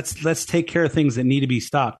 Let's take care of things that need to be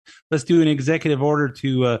stopped. Let's do an executive order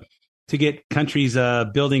to get countries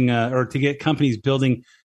building or to get companies building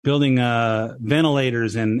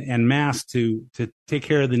ventilators and masks to take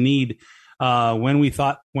care of the need when we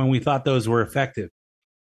thought those were effective.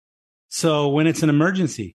 So when it's an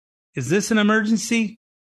emergency, is this an emergency?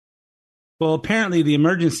 Well, apparently the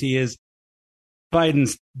emergency is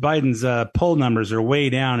Biden's poll numbers are way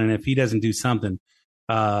down, and if he doesn't do something,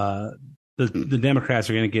 the Democrats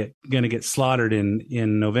are going to get slaughtered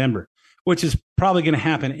in November, which is probably going to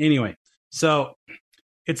happen anyway. So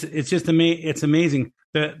it's amazing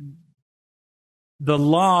that the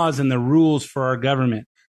laws and the rules for our government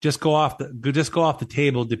just go off the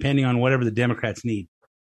table depending on whatever the Democrats need.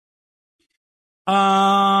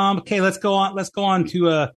 Okay, let's go on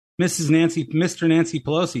to Mr. Nancy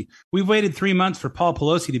Pelosi. We've waited 3 months for Paul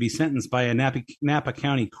Pelosi to be sentenced by a Napa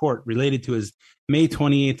County court related to his May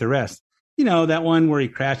 28th arrest. You know, that one where he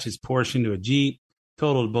crashed his Porsche into a Jeep,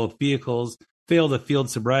 totaled both vehicles, failed a field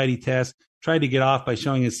sobriety test, tried to get off by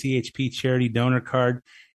showing his CHP charity donor card.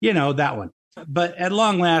 You know, that one. But at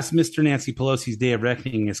long last, Mr. Nancy Pelosi's day of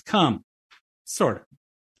reckoning has come. Sort of.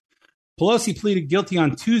 Pelosi pleaded guilty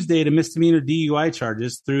on Tuesday to misdemeanor DUI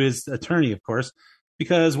charges through his attorney, of course,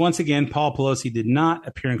 because once again, Paul Pelosi did not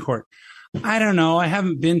appear in court. I don't know. I have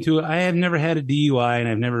never had a DUI, and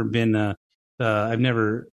I've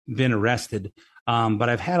never been arrested. But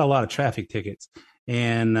I've had a lot of traffic tickets,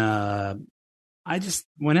 and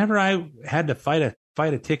whenever I had to fight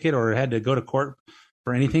a ticket or had to go to court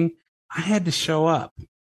for anything, I had to show up,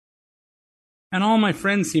 and all my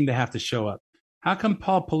friends seem to have to show up. How come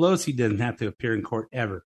Paul Pelosi doesn't have to appear in court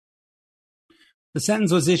ever? The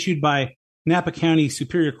sentence was issued by Napa County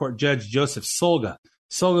Superior Court Judge Joseph Solga.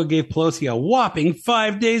 Solga gave Pelosi a whopping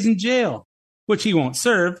 5 days in jail, which he won't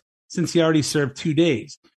serve since he already served 2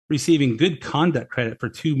 days, receiving good conduct credit for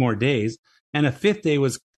 2 more days, and a 5th day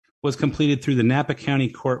was completed through the Napa County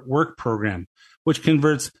Court Work Program, which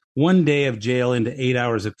converts 1 day of jail into 8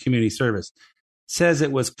 hours of community service. Says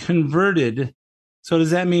it was converted. So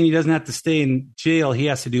does that mean he doesn't have to stay in jail? He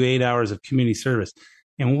has to do 8 hours of community service.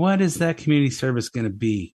 And what is that community service going to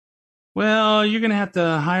be? Well, you're going to have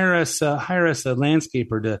to hire us a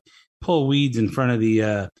landscaper to pull weeds in front of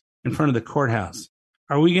the courthouse.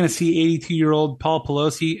 Are we going to see 82-year-old Paul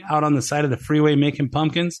Pelosi out on the side of the freeway making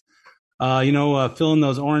pumpkins? Filling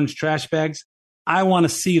those orange trash bags? I want to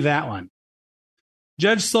see that one.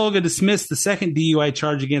 Judge Solga dismissed the second DUI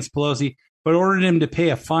charge against Pelosi, but ordered him to pay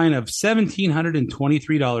a fine of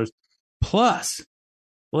 $1,723 plus.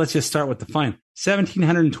 Well, let's just start with the fine.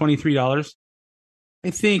 $1,723. I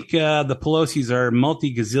think the Pelosis are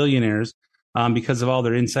multi-gazillionaires because of all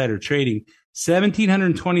their insider trading.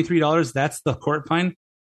 $1,723, that's the court fine,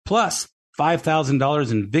 plus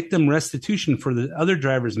 $5,000 in victim restitution for the other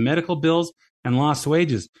driver's medical bills and lost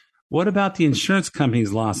wages. What about the insurance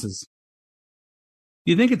company's losses?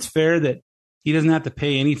 Do you think it's fair that he doesn't have to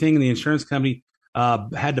pay anything and the insurance company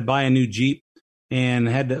had to buy a new Jeep and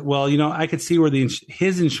had to, I could see where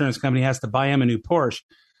his insurance company has to buy him a new Porsche,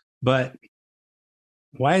 but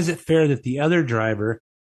why is it fair that the other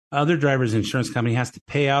driver's insurance company has to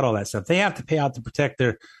pay out all that stuff? They have to pay out to protect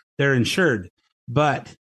their insured.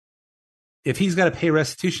 But if he's got to pay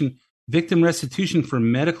restitution, victim restitution for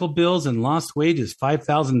medical bills and lost wages,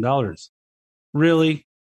 $5,000. Really?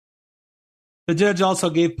 The judge also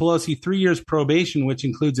gave Pelosi 3 years probation, which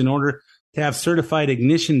includes an order to have certified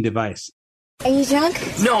ignition device. Are you drunk?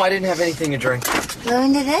 No, I didn't have anything to drink. Blow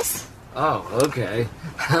into this? Oh, okay.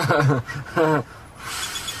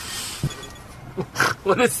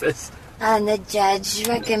 What is this? The judge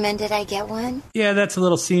recommended I get one. Yeah, that's a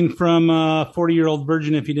little scene from 40-Year-Old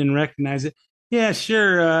Virgin if you didn't recognize it. Yeah,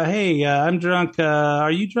 sure. Hey, I'm drunk.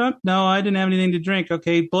 Are you drunk? No, I didn't have anything to drink.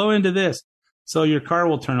 Okay, blow into this. So your car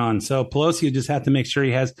will turn on. So Pelosi will just have to make sure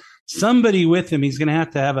he has somebody with him. He's going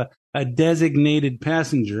to have a designated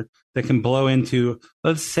passenger that can blow into,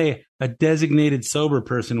 let's say, a designated sober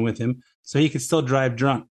person with him so he can still drive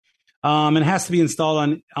drunk. And it has to be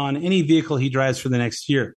installed on any vehicle he drives for the next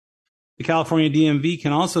year. The California DMV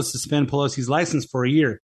can also suspend Pelosi's license for a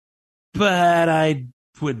year, but I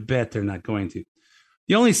would bet they're not going to.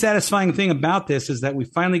 The only satisfying thing about this is that we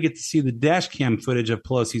finally get to see the dash cam footage of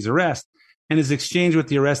Pelosi's arrest, and his exchange with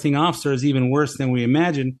the arresting officer is even worse than we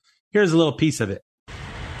imagined. Here's a little piece of it.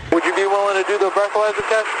 Would you be willing to do the breathalyzer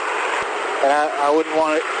test? And I wouldn't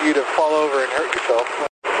want you to fall over and hurt yourself.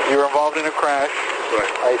 You were involved in a crash. Right.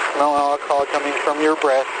 I smell alcohol coming from your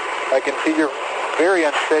breath. I can see you're very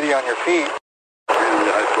unsteady on your feet.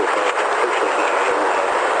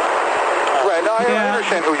 Right. No, I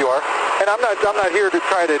understand who you are, and I'm not here to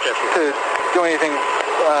try to do anything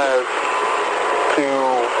to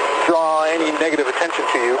draw any negative attention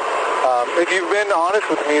to you. If you've been honest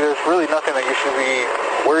with me, there's really nothing that you should be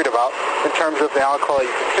worried about in terms of the alcohol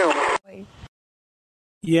you consume.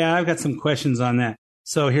 Yeah, I've got some questions on that.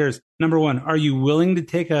 So here's number one. Are you willing to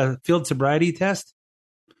take a field sobriety test?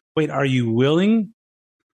 Wait, are you willing?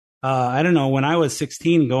 I don't know. When I was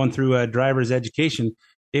 16 going through a driver's education,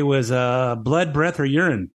 it was blood, breath, or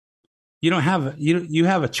urine. You don't have you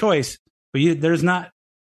have a choice, but there's not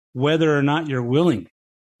whether or not you're willing.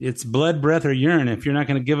 It's blood, breath, or urine. If you're not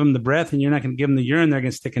going to give them the breath and you're not going to give them the urine, they're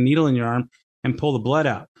going to stick a needle in your arm and pull the blood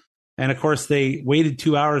out. And of course, they waited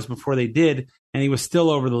 2 hours before they did, and he was still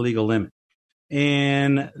over the legal limit.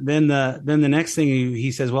 And then the next thing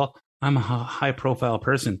he says, well, I'm a high profile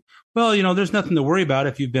person. Well, there's nothing to worry about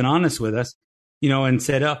if you've been honest with us, and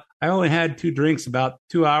said, oh, I only had 2 drinks about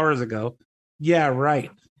 2 hours ago. Yeah, right.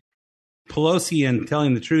 Pelosi and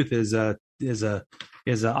telling the truth is a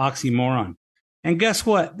oxymoron. And guess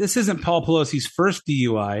what? This isn't Paul Pelosi's first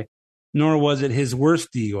DUI. nor was it his worst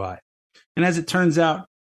DUI. And as it turns out,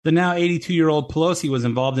 the now 82-year-old Pelosi was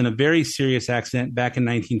involved in a very serious accident back in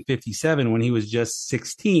 1957 when he was just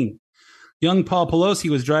 16. Young Paul Pelosi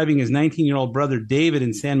was driving his 19-year-old brother David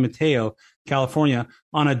in San Mateo, California,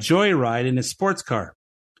 on a joyride in his sports car.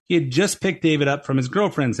 He had just picked David up from his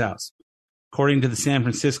girlfriend's house. According to the San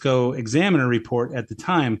Francisco Examiner report at the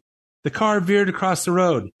time, the car veered across the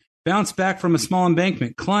road, bounced back from a small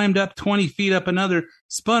embankment, climbed up 20 feet up another,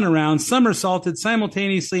 spun around, somersaulted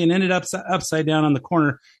simultaneously, and ended up upside down on the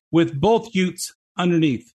corner with both utes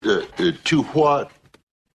underneath. To what?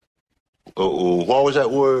 What was that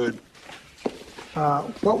word?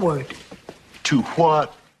 What word? To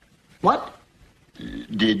what? What?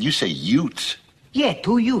 Did you say utes? Yeah,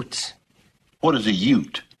 2 utes. What is a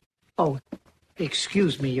ute? Oh,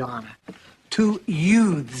 excuse me, Your Honor. 2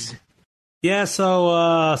 youths. Yeah,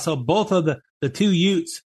 so both of the 2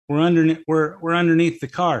 utes were underneath the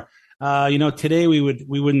car. Today we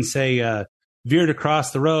wouldn't say veered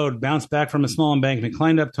across the road, bounced back from a small embankment,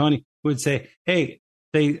 climbed up 20. We would say, hey,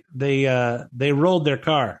 they rolled their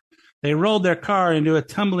car. They rolled their car into a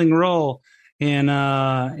tumbling roll, and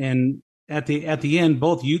at the end,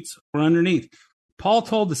 both utes were underneath. Paul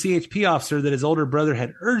told the CHP officer that his older brother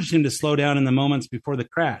had urged him to slow down in the moments before the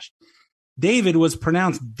crash. David was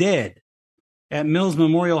pronounced dead at Mills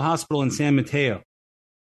Memorial Hospital in San Mateo.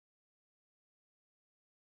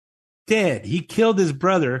 Dead. He killed his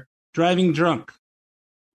brother driving drunk.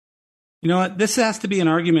 You know what? This has to be an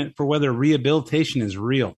argument for whether rehabilitation is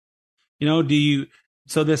real.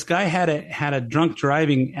 So this guy had a drunk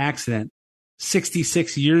driving accident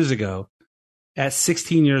 66 years ago at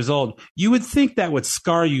 16 years old. You would think that would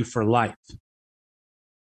scar you for life.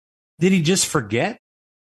 Did he just forget?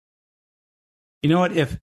 You know what?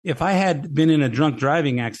 If I had been in a drunk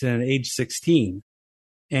driving accident at age 16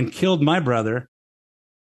 and killed my brother,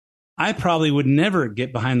 I probably would never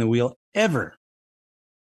get behind the wheel ever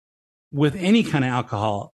with any kind of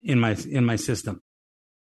alcohol in my system.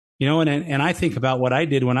 And I think about what I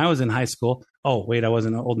did when I was in high school. Oh, wait, I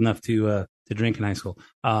wasn't old enough to drink in high school.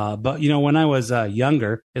 But when I was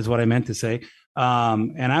younger is what I meant to say.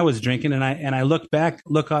 And I was drinking, and I look back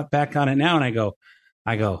on it now, and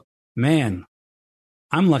I go, man,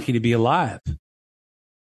 I'm lucky to be alive.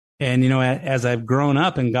 And as I've grown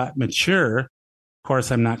up and got mature, of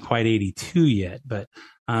course, I'm not quite 82 yet, but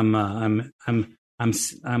I'm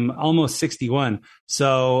almost 61.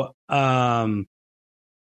 So I'm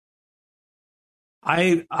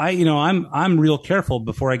real careful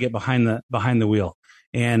before I get behind the wheel,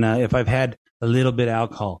 and if I've had a little bit of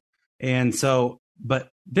alcohol. And so, but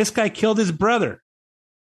this guy killed his brother,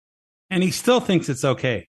 and he still thinks it's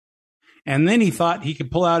okay. And then he thought he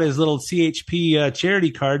could pull out his little CHP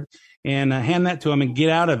charity card and hand that to him and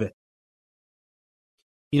get out of it.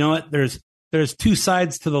 You know what? There's 2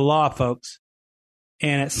 sides to the law, folks.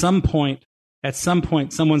 And at some point,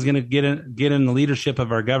 someone's going to get in the leadership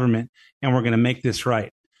of our government, and we're going to make this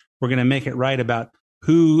right. We're going to make it right about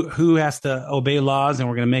who has to obey laws, and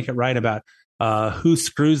we're going to make it right about who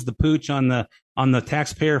screws the pooch on the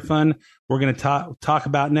taxpayer fund. We're going to talk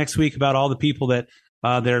about next week about all the people that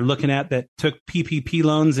they're looking at that took PPP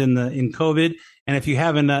loans in COVID. And if you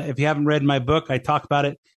haven't read my book, I talk about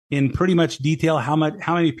it in pretty much detail. How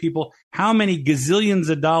many gazillions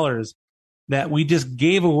of dollars that we just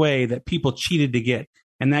gave away that people cheated to get.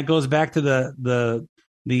 And that goes back to the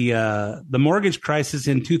mortgage crisis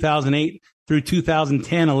in 2008 through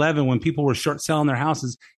 2010-11, when people were short selling their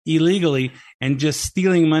houses illegally and just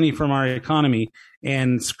stealing money from our economy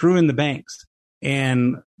and screwing the banks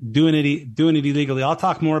and doing it illegally. I'll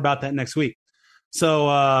talk more about that next week.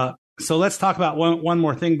 So let's talk about one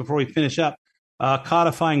more thing before we finish up.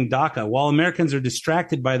 Codifying DACA. While Americans are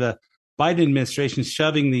distracted by the Biden administration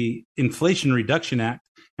shoving the Inflation Reduction Act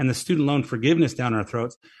and the student loan forgiveness down our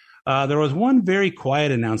throats, there was one very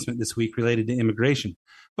quiet announcement this week related to immigration,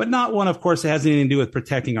 but not one, of course, that has anything to do with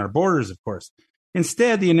protecting our borders, of course.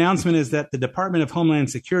 Instead, the announcement is that the Department of Homeland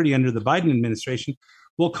Security under the Biden administration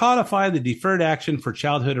will codify the Deferred Action for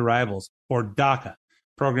Childhood Arrivals, or DACA,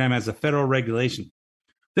 program as a federal regulation.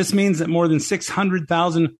 This means that more than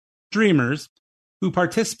 600,000 Dreamers who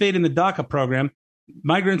participate in the DACA program,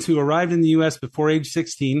 migrants who arrived in the U.S. before age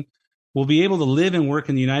 16, will be able to live and work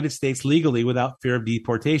in the United States legally without fear of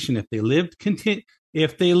deportation if they lived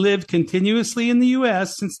continuously in the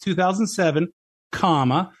U.S. since 2007,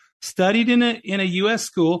 studied in a U.S.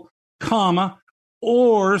 school,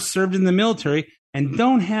 or served in the military and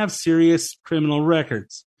don't have serious criminal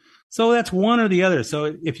records. So that's one or the other.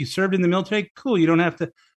 So if you served in the military, cool, you don't have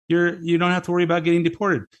to worry about getting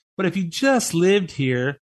deported. But if you just lived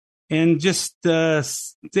here and just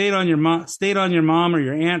stayed on your mom or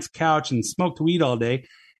your aunt's couch and smoked weed all day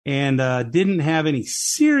and didn't have any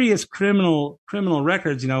serious criminal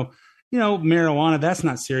records, marijuana, that's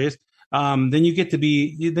not serious. Then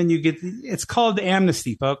it's called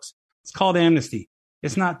amnesty, folks. It's called amnesty.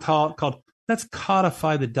 It's not called, let's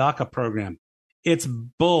codify the DACA program. It's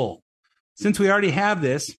bull. Since we already have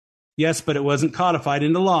this, yes, but it wasn't codified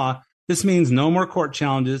into law, this means no more court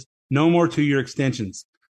challenges, no more 2-year extensions.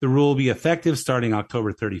 The rule will be effective starting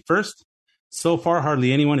October 31st. So far,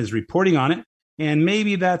 hardly anyone is reporting on it, and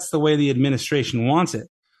maybe that's the way the administration wants it.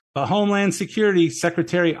 But Homeland Security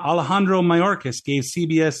Secretary Alejandro Mayorkas gave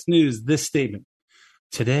CBS News this statement.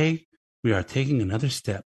 Today, we are taking another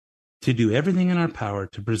step to do everything in our power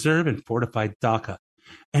to preserve and fortify DACA,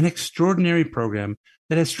 an extraordinary program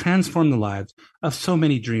that has transformed the lives of so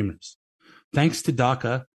many dreamers. Thanks to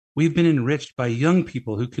DACA, we've been enriched by young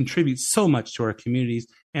people who contribute so much to our communities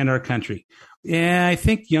and our country. Yeah, I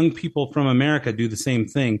think young people from America do the same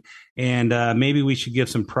thing, and maybe we should give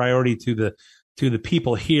some priority to the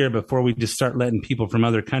people here before we just start letting people from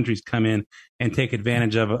other countries come in and take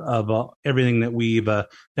advantage of everything that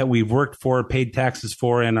we've worked for, paid taxes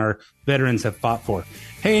for, and our veterans have fought for.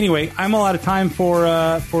 Hey, anyway, I'm all out of time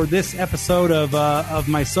for this episode of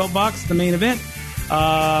my soapbox, the main event.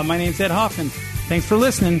 My name's Ed Hoffman. Thanks for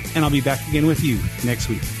listening, and I'll be back again with you next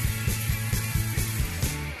week.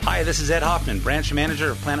 Hi, this is Ed Hoffman, branch manager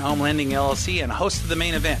of Planet Home Lending LLC and host of the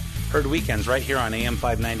main event, heard weekends right here on AM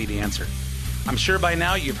 590 The Answer. I'm sure by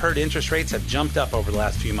now you've heard interest rates have jumped up over the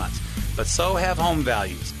last few months, but so have home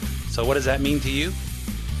values. So what does that mean to you?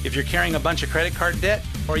 If you're carrying a bunch of credit card debt,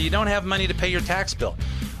 or you don't have money to pay your tax bill,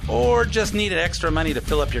 or just needed extra money to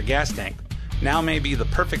fill up your gas tank, now may be the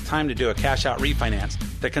perfect time to do a cash-out refinance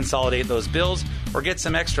to consolidate those bills or get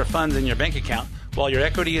some extra funds in your bank account while your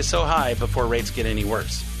equity is so high before rates get any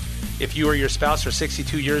worse. If you or your spouse are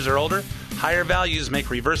 62 years or older, higher values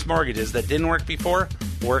make reverse mortgages that didn't work before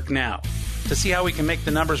work now. To see how we can make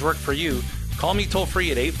the numbers work for you, call me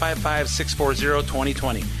toll-free at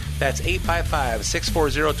 855-640-2020. That's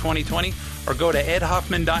 855-640-2020, or go to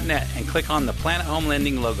edhoffman.net and click on the Planet Home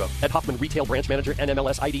Lending logo. Ed Hoffman, Retail Branch Manager,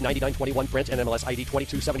 NMLS ID 9921, Branch NMLS ID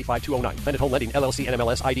 2275209. Planet Home Lending, LLC,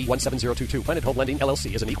 NMLS ID 17022. Planet Home Lending,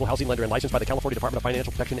 LLC is an equal housing lender and licensed by the California Department of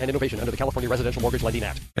Financial Protection and Innovation under the California Residential Mortgage Lending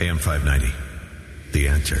Act. AM 590, The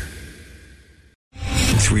Answer.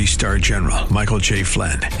 3-star General Michael J.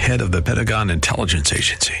 Flynn, head of the Pentagon Intelligence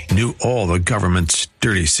Agency, knew all the government's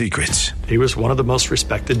dirty secrets. He was one of the most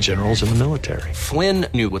respected generals in the military. Flynn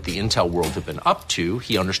knew what the intel world had been up to.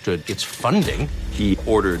 He understood its funding. He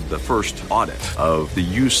ordered the first audit of the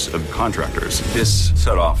use of contractors. This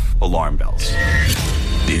set off alarm bells.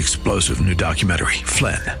 The explosive new documentary,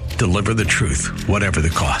 Flynn, Deliver the Truth, Whatever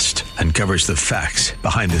the Cost, uncovers the facts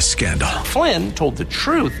behind this scandal. Flynn told the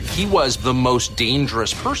truth. He was the most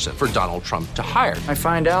dangerous person for Donald Trump to hire. I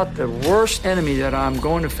find out the worst enemy that I'm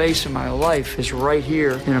going to face in my life is right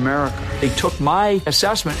here in America. They took my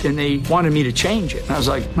assessment and they wanted me to change it. And I was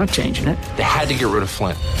like, I'm not changing it. They had to get rid of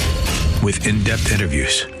Flynn. With in-depth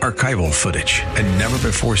interviews, archival footage, and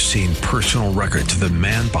never-before-seen personal records of the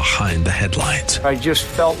man behind the headlines. I just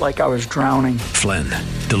felt like I was drowning. Flynn,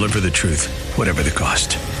 Deliver the Truth, Whatever the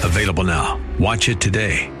Cost. Available now. Watch it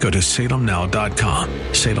today. Go to salemnow.com.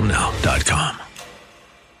 salemnow.com.